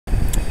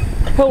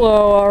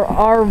Hello,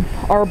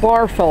 our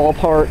bar fell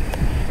apart.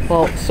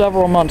 Well,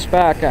 several months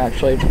back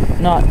actually,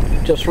 not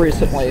just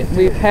recently.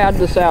 We've had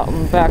this out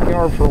in the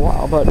backyard for a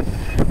while, but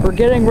we're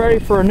getting ready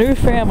for a new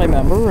family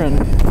member, and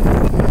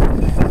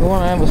we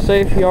want to have a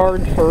safe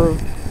yard for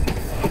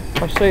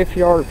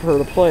her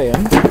to play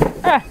in.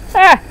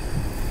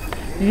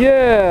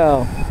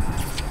 Yeah.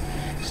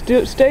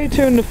 Stay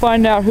tuned to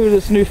find out who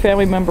this new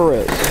family member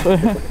is.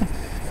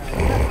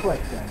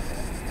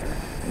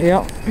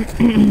 Yep.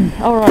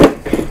 All right.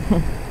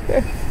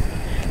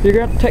 You're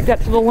going to take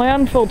that to the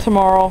landfill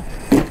tomorrow.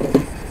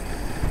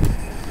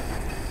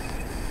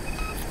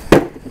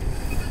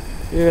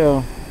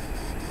 Yeah.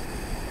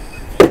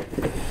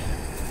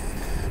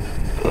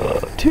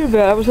 Too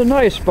bad. It was a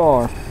nice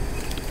bar.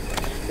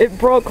 It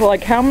broke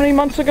like how many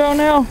months ago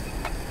now?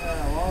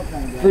 A long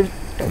time ago.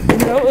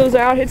 No, it was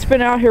out. It's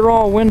been out here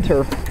all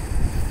winter.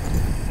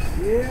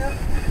 Yeah.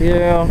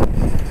 Yeah.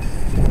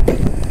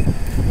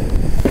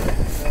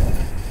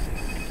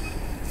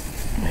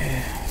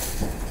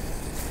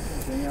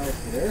 Anything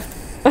else here?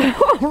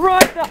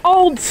 Right, the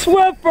old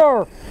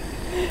Swiffer.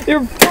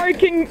 You're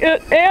breaking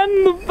it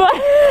and the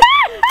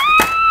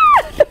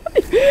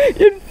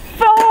you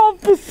fell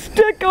off the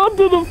stick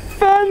onto the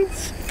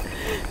fence.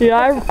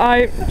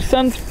 Yeah,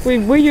 since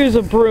we use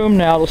a broom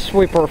now to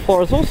sweep our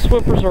floors. Those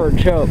sweepers are a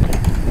joke.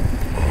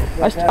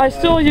 I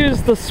still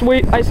use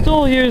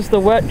the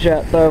wet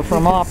jet though for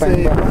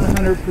mopping.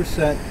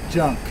 100%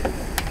 junk.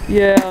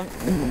 Yeah.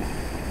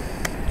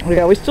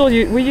 Yeah,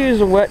 we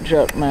use a wet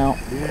jet now.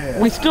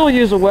 Yeah. We still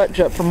use a wet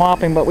jet for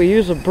mopping, but we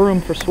use a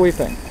broom for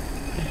sweeping.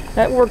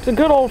 That works. A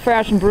good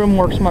old-fashioned broom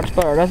works much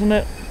better, doesn't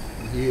it?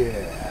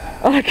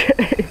 Yeah.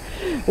 Okay.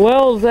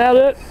 Well, is that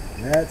it?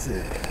 That's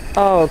it.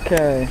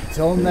 Okay.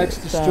 Till next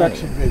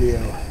destruction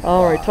video.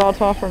 All right.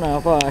 Ta-ta for now.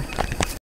 Bye.